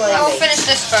any We'll playmates. finish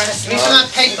this first. He's not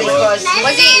paper. Because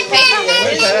Was he eating paper?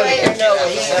 this way or no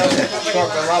way.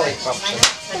 Chocolate lollipops.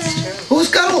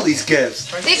 Who's got all these gifts?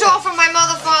 These are all from my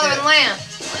mother, father, and Lance.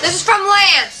 This is from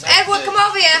Lance. Edward, come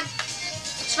over here.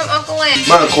 It's from Uncle Lance.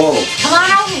 Come on, call him. Come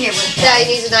on over here with me. Yeah,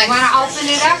 he needs a knife. Want to open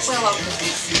it up? We'll open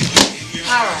it.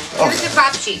 All right. Give it to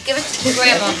Popsy. Give it to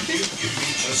Grandma.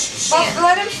 Well,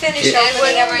 let him finish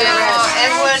Edward, opening up the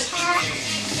Grandma, rest.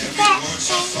 Edward.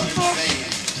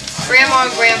 Grandma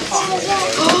and Grandpa.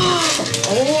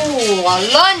 Oh, a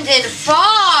London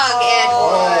fog,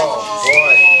 Edward. Oh,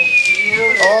 boy.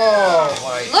 Oh,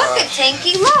 my God. Look at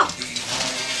Tinky, look.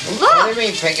 What Look. do you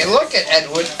mean, Pinky? Look at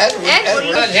Edward. Edward.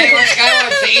 Edward. Hey, what guy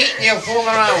wants to eat and you're fooling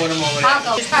around with him over there.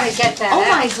 I'll go try to get that out.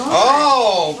 my God.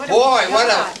 Oh, boy, what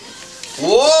a...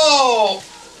 Whoa!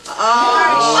 Oh,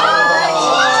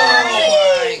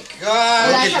 my God.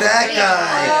 Look at that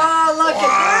guy. Oh, look at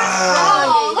that.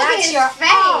 Oh, look at That's his your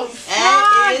face.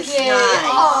 that is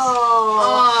nice.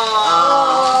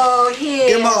 Oh, here.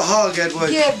 Give him a hug, Edward.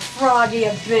 Give Froggy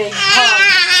a big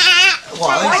hug.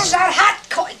 What's that hot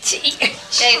tea?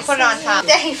 Dave, put it on top.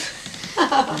 Dave.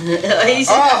 He's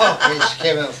He's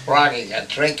giving Froggy a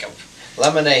drink of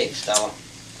lemonade, Stella.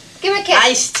 Give him a kiss.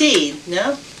 iced tea,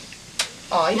 no?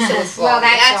 Oh, you should have Well,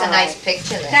 Froggy. That's all a nice right.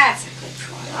 picture there. That's a good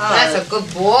try. That's a good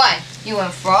boy. You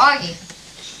and Froggy.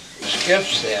 There's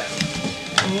gifts there.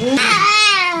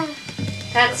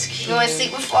 That's cute. You want to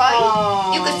sleep with Froggy?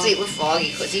 Oh. You can sleep with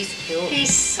Froggy because he's cute.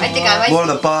 He's I think I might. More in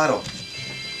the bottle.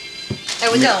 Hey,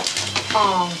 we don't.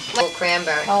 Oh. Little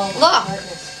cranberry. Oh, Look.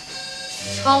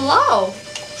 Hello.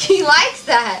 He likes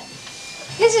that.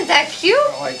 Isn't that cute?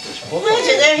 I like this book.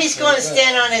 Imagine there he's going to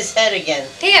stand on his head again.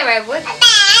 Here, Edward.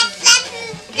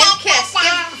 Give a kiss.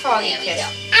 Give Froggy a kiss.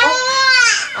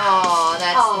 Oh,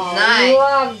 that's Oh, nice.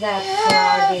 love that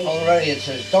Froggy. Already it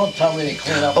says, don't tell me to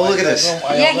clean up Oh, my look at this.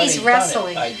 bedroom. I Yeah, already he's done it.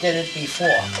 wrestling. I did it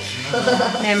before.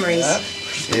 Memories. Huh?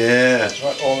 Yeah. That's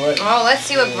what already. Oh, let's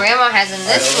see what Grandma has in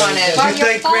this one. Did Well, you your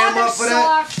thank Grandma father for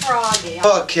that? saw Froggy.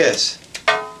 Oh, kiss.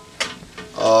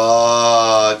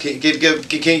 Oh, can you give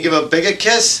him a bigger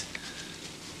kiss?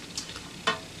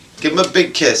 Give him a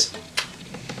big kiss.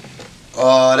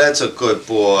 Oh, that's a good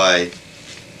boy.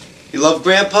 You love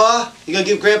Grandpa? You gonna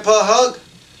give Grandpa a hug?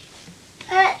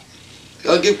 You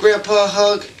gonna give Grandpa a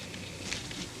hug?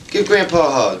 Give Grandpa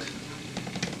a hug.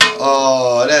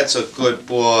 Oh, that's a good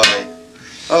boy.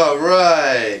 All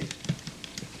right.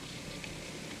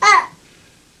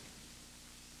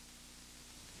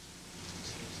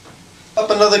 Up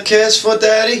another kiss for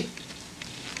Daddy.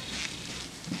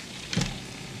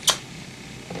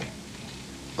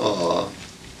 Oh,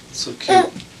 so cute.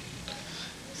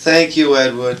 Thank you,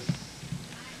 Edward.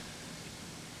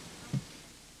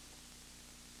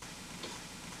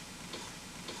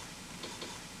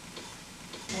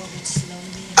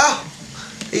 Oh,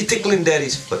 he's tickling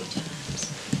Daddy's foot.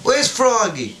 Where's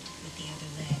Froggy?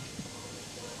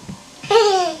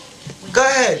 Go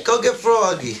ahead, go get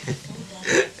Froggy.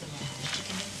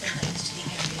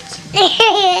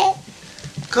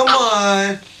 Come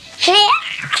on.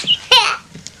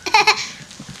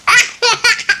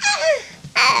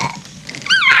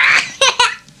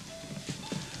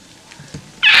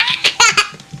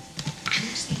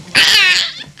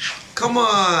 Come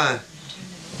on.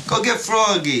 Go get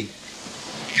Froggy.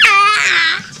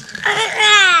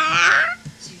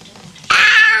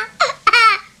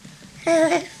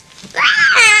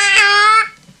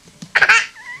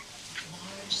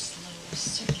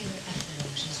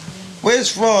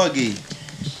 Where's Froggy?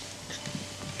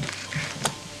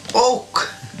 Oh.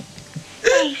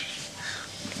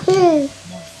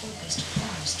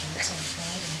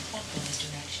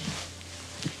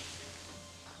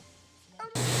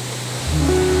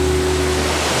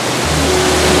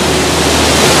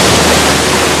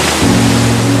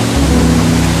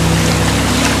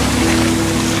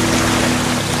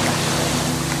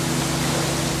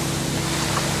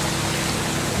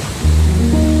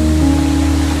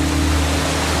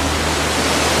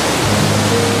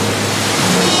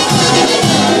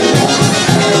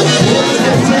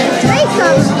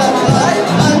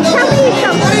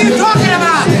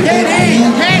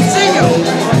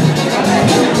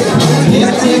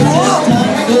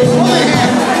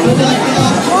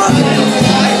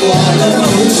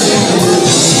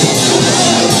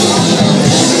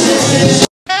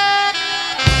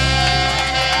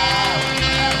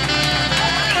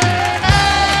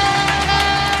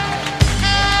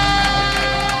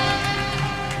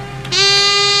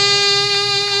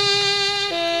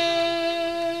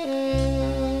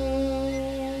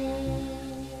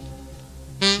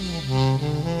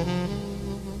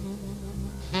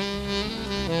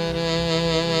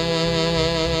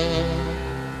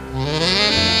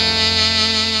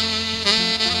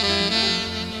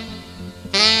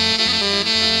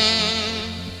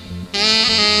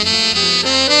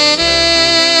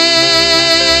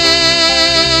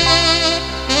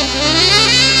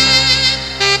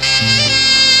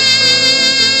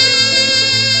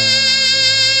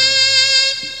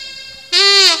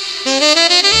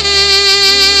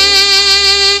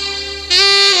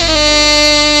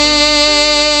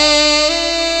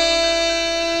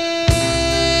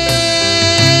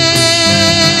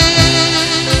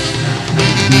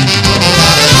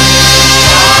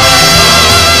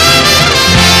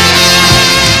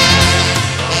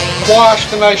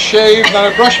 Washed and I shaved and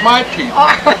I brushed my teeth.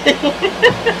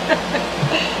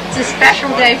 It's a special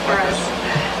day for us.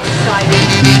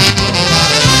 Exciting.